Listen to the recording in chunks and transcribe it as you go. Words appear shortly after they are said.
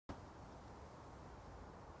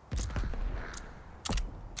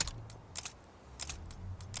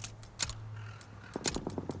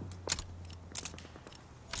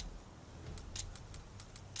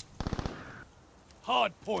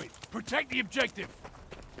hard point. Protect the objective.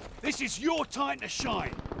 This is your time to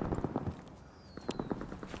shine.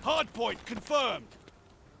 Hard point confirmed.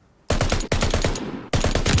 First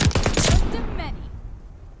of many.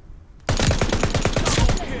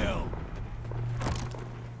 Double kill.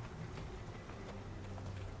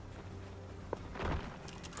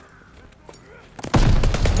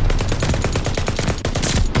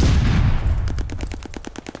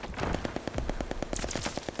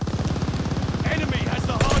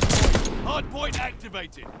 Point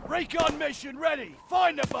activated. Recon mission ready.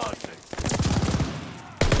 Find the bastards.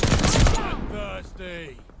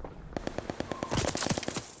 Thirsty.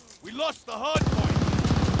 We lost the hard point.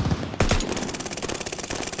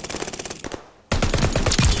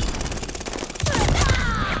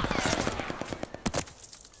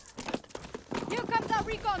 Here comes our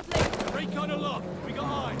recon plane. Recon aloft. We got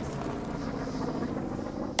eyes.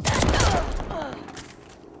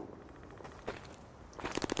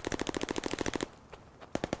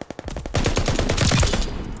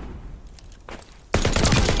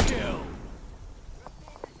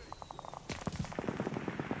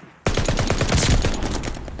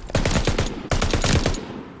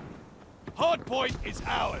 Hard point is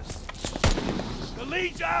ours. The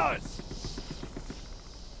lead's ours.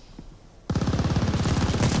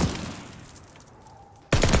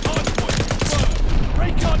 Hard point confirmed.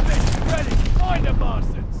 Recon mission ready. Find the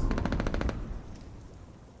bastards.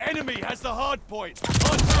 Enemy has the hard point.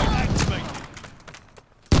 Hard point activated.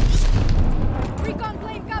 Recon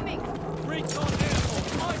plane coming. Recon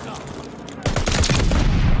airborne. Eyes up.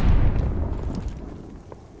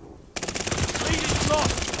 Lead is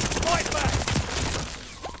lost. Fight back.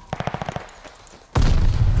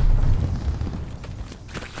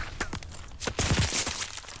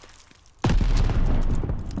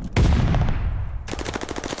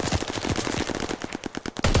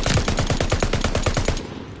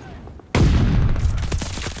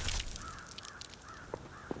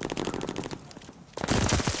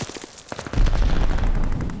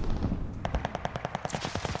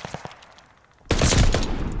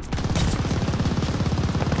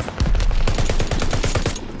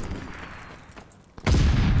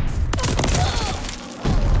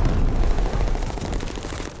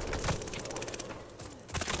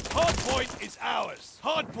 Hardpoint is ours.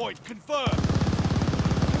 Hardpoint confirmed.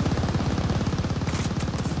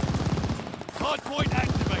 Hardpoint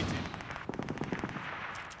activated.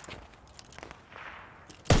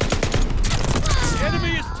 The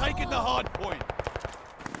enemy has taken the hardpoint.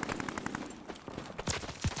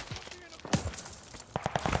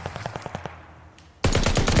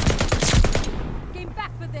 Came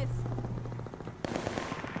back for this.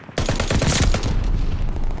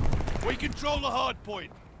 We control the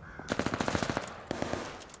hardpoint.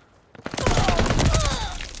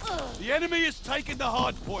 The enemy has taken the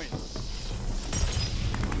hard point.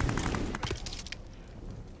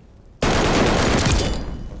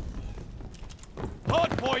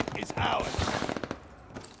 Hard point is ours.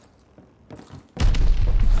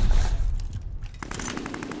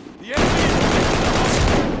 The enemy has taken the hard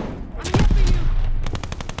point. I'm here for you.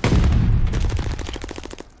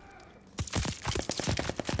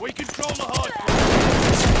 We control the hard point.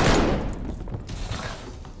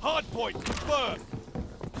 Hard point confirmed.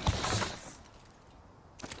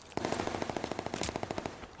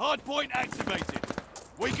 Hardpoint activated.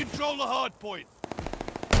 We control the hardpoint.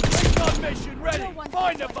 Recon mission ready.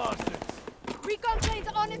 Find the bastards. Recon plane's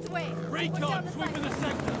on its way. Recon sweeping the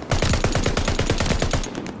sector.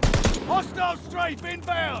 Hostile strafe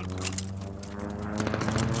inbound.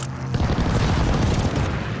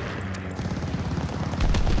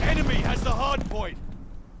 Enemy has the hardpoint.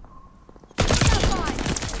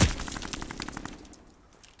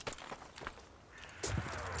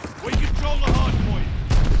 We control the hardpoint.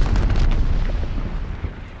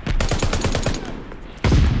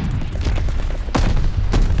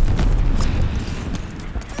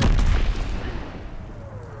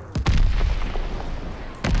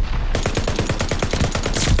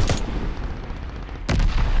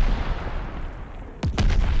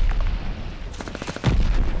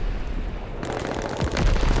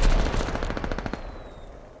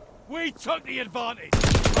 We took the advantage.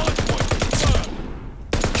 Hardpoint confirmed.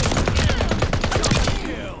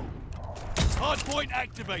 Kill. Hardpoint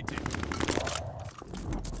activated.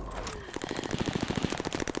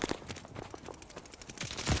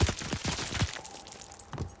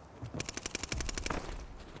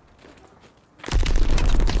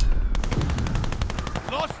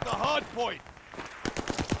 Lost the hardpoint.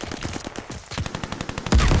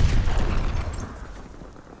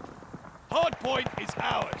 Hardpoint is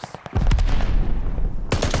ours.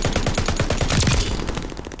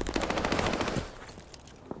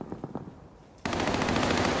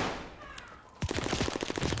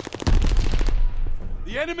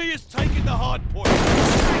 enemy is taking the hard point.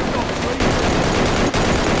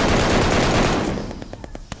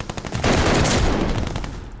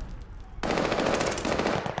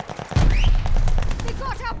 They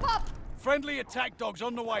got our pup! Friendly attack dogs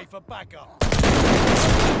on the way for backup.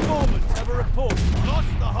 Informants have a report. Lost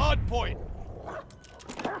the hard point.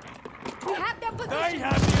 We have their position! They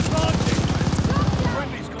have the advantage.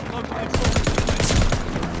 Friendly's got local informants.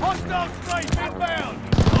 Hostile strafe inbound.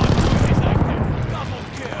 Hard point is active. Double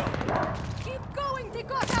kill. Keep going! They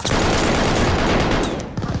got our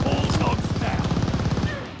All dogs down.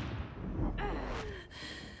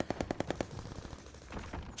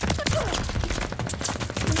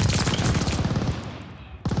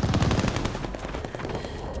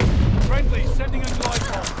 Friendly sending a glide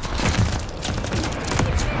bomb.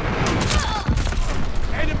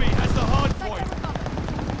 Enemy has the hard point.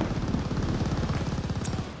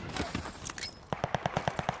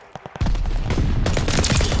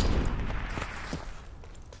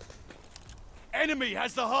 Enemy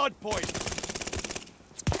has the hard point.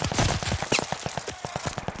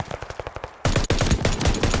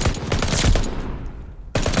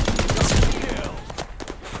 Kill.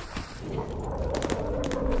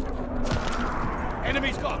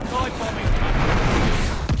 Enemy's got a glide bombing.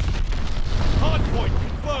 Hard point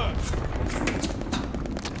confirmed.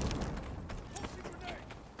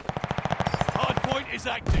 Hard point is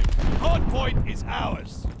active. Hard point is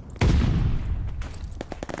ours.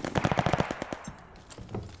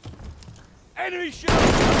 Enemy shot!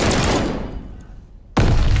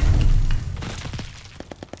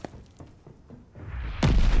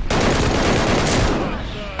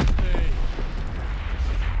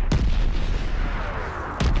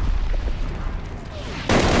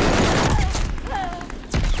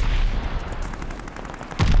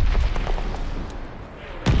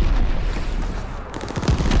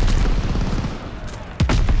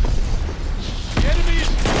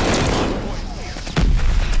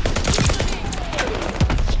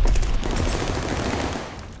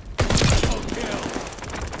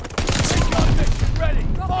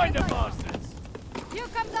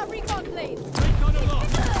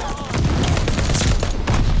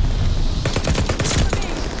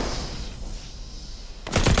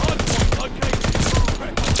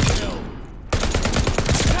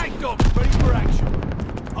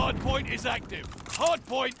 Is active. Hard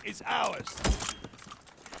point is ours.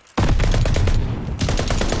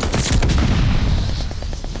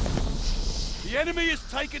 The enemy has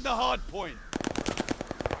taken the hard point.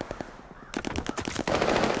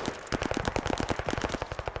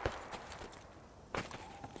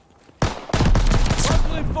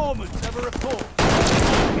 Local informants have a report.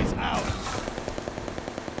 Hard point is ours.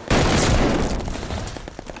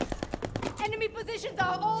 enemy positions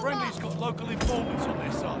are all Friendly's lost. got local informants on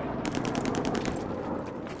their side.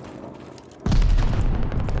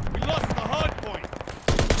 We lost the hard point.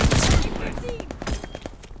 Proceed.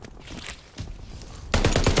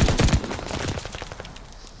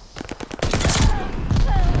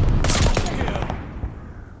 Kill.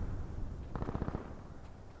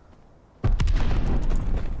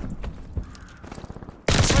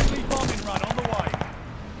 Friendly bombing run on the way.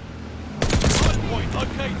 Hard point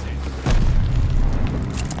located.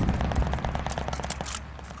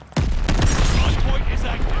 Hard point is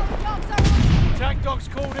active. Dogs are on. Attack dogs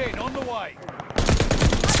called in, on the way.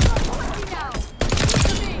 I've got 20 now.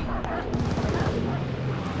 To me.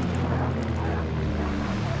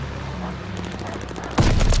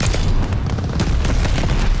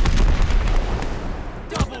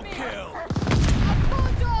 Double kill. A poor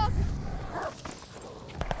dog.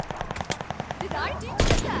 Did I teach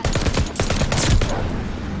you that?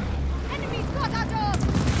 Enemies got our dog.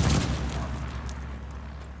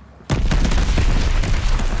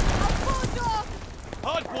 A poor dog.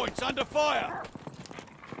 Hard point's under fire.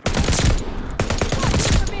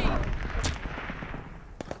 To me.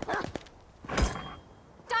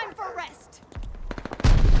 Time for rest.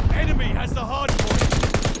 Enemy has the hard point.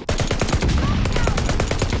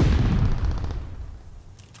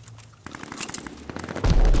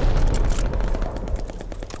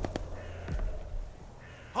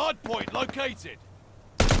 Hard point located.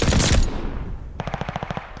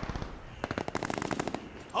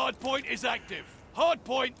 Hard point is active. Hard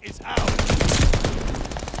point is out.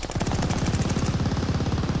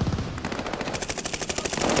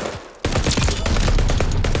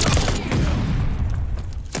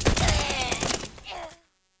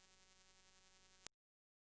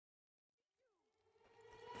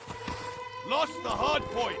 Lost the hard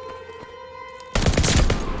point.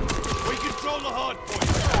 We control the hard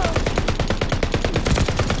point.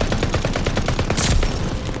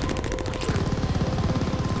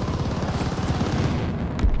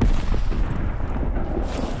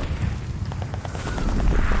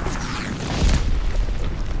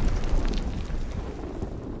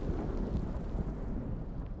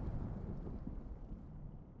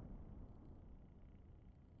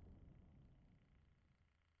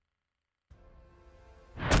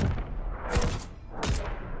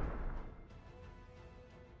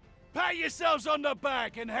 Pat yourselves on the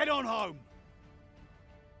back and head on home.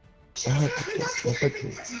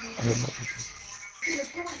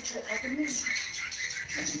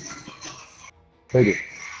 Ready.